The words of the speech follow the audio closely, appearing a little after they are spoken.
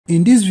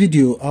In this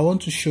video, I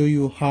want to show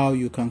you how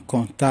you can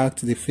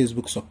contact the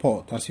Facebook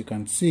support. As you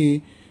can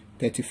see,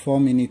 34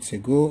 minutes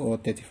ago or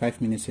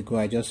 35 minutes ago,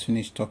 I just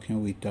finished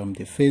talking with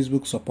the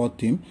Facebook support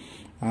team,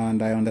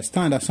 and I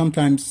understand that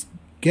sometimes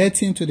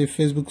getting to the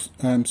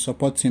Facebook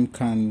support team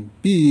can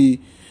be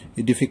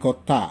a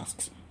difficult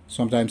task.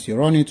 Sometimes you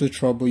run into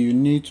trouble, you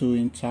need to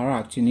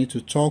interact, you need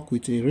to talk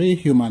with a real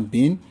human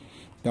being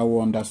that will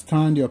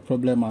understand your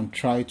problem and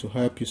try to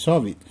help you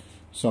solve it.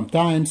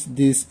 Sometimes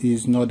this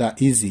is not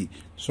that easy,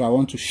 so I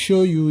want to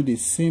show you the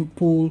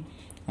simple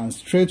and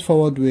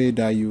straightforward way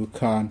that you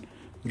can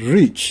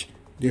reach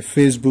the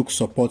Facebook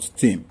support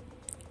team.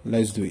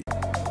 Let's do it.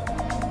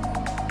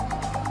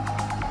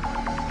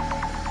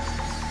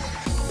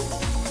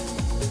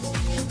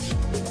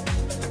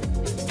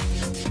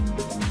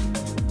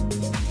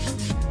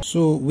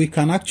 So we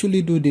can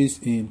actually do this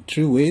in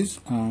 3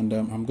 ways, and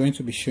I'm going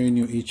to be showing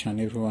you each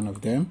and every one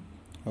of them.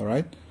 All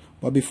right.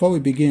 But before we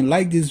begin,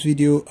 like this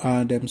video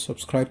and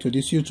subscribe to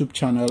this YouTube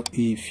channel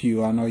if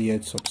you are not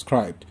yet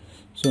subscribed.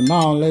 So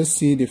now let's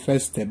see the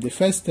first step. The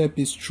first step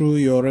is through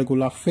your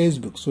regular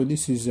Facebook. So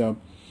this is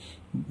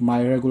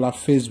my regular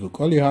Facebook.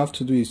 All you have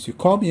to do is you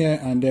come here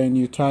and then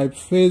you type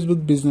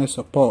Facebook Business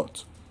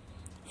Support.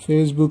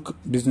 Facebook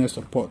Business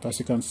Support. As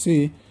you can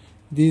see,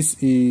 this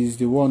is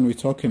the one we're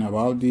talking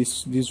about.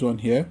 This one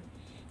here.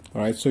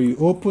 All right. So you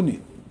open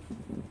it.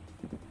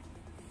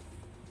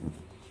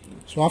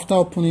 So after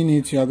opening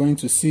it, you are going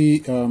to see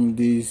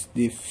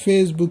the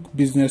Facebook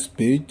business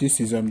page. This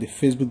is the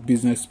Facebook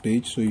business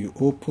page. So you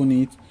open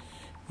it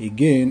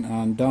again,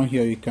 and down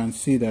here you can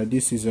see that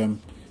this is a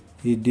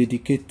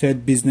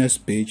dedicated business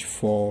page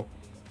for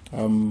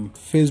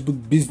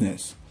Facebook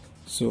business.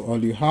 So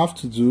all you have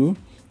to do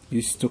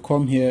is to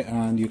come here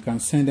and you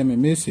can send them a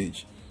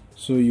message.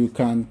 So you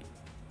can,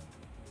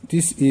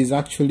 this is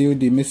actually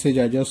the message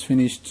I just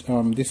finished.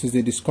 This is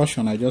the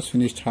discussion I just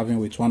finished having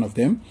with one of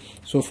them.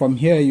 So from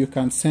here you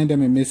can send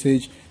them a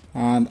message,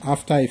 and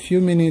after a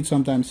few minutes,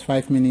 sometimes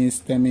 5 minutes,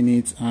 10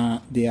 minutes,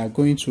 they are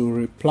going to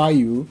reply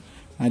you,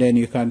 and then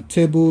you can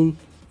tell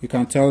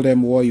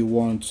them what you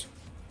want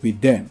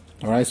with them.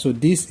 All right. So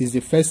this is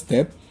the first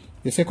step.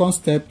 The second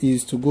step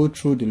is to go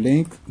through the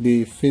link,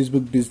 the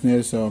Facebook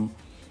business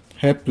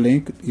help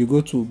link. You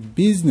go to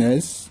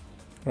business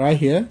right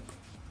here.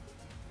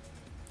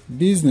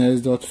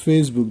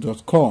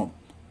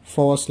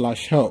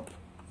 business.facebook.com/help.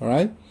 all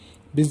right,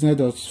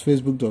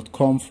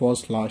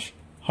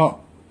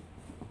 business.facebook.com/help.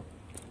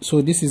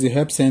 So this is a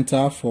help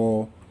center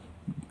for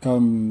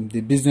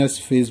the business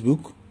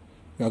Facebook.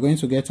 You are going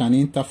to get an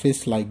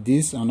interface like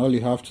this, and all you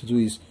have to do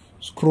is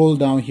scroll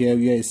down here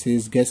where it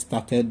says get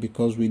started,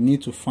 because we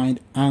need to find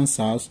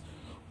answers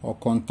or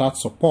contact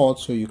support.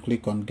 So you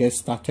click on get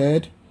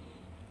started.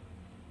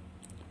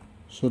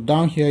 So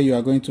down here you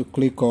are going to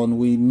click on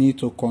we need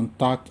to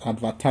contact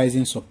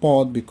advertising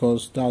support,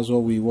 because that's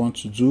what we want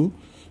to do.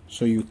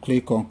 So you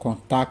click on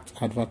contact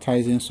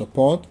advertising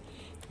support,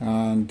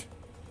 and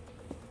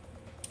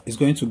it's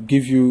going to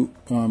give you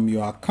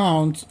your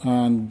account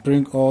and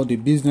bring all the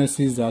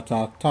businesses that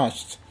are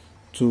attached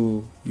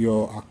to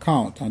your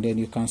account, and then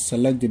you can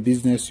select the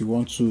business you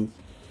want to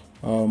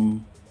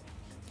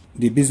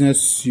the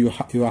business you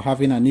are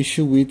having an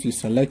issue with. You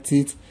select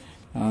it,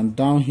 and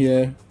down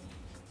here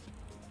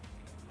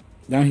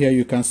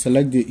you can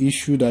select the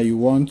issue that you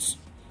want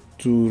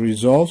to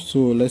resolve.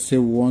 So let's say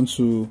we want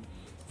to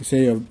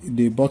say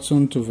the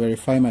button to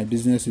verify my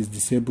business is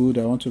disabled.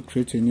 I want to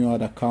create a new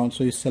ad account.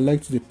 So you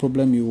select the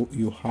problem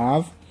you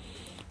have.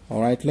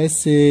 All right,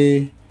 let's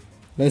say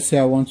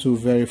I want to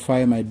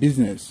verify my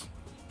business.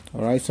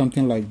 All right,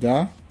 something like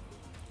that.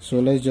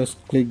 So let's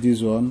just click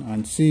this one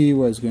and see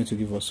what it's going to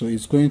give us. So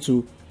it's going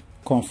to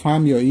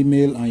confirm your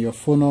email and your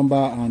phone number,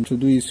 and to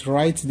do is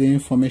write the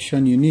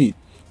information you need.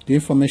 The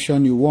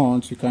information you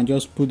want, you can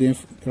just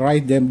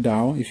write them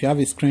down. If you have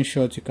a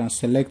screenshot, you can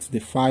select the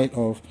file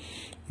of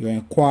your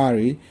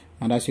inquiry,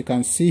 and as you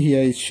can see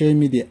here, it's showing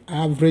me the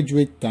average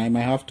wait time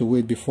I have to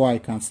wait before I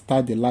can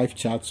start the live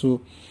chat.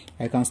 So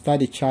I can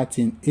start the chat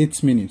in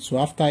 8 minutes. So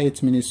after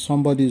 8 minutes,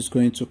 somebody is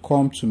going to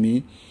come to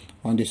me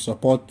on the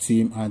support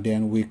team, and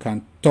then we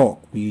can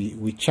talk,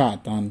 we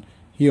chat, and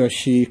he or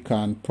she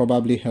can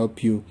probably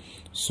help you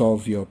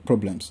solve your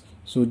problems.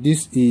 So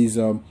this is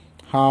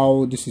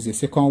this is the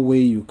second way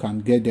you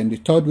can get them. The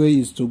third way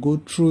is to go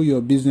through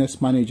your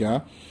business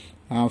manager,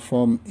 and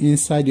from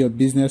inside your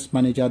business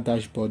manager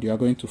dashboard, you are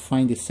going to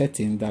find a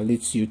setting that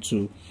leads you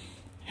to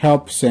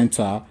help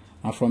center,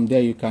 and from there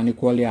you can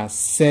equally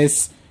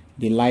access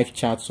the live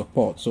chat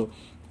support. So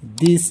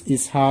this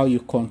is how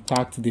you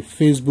contact the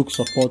Facebook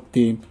support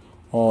team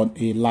on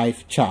a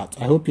live chat.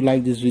 I hope you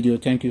like this video.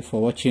 Thank you for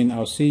watching.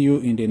 I'll see you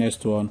in the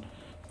next one.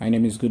 My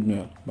name is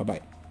Guide+Mentorship. Bye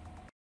bye.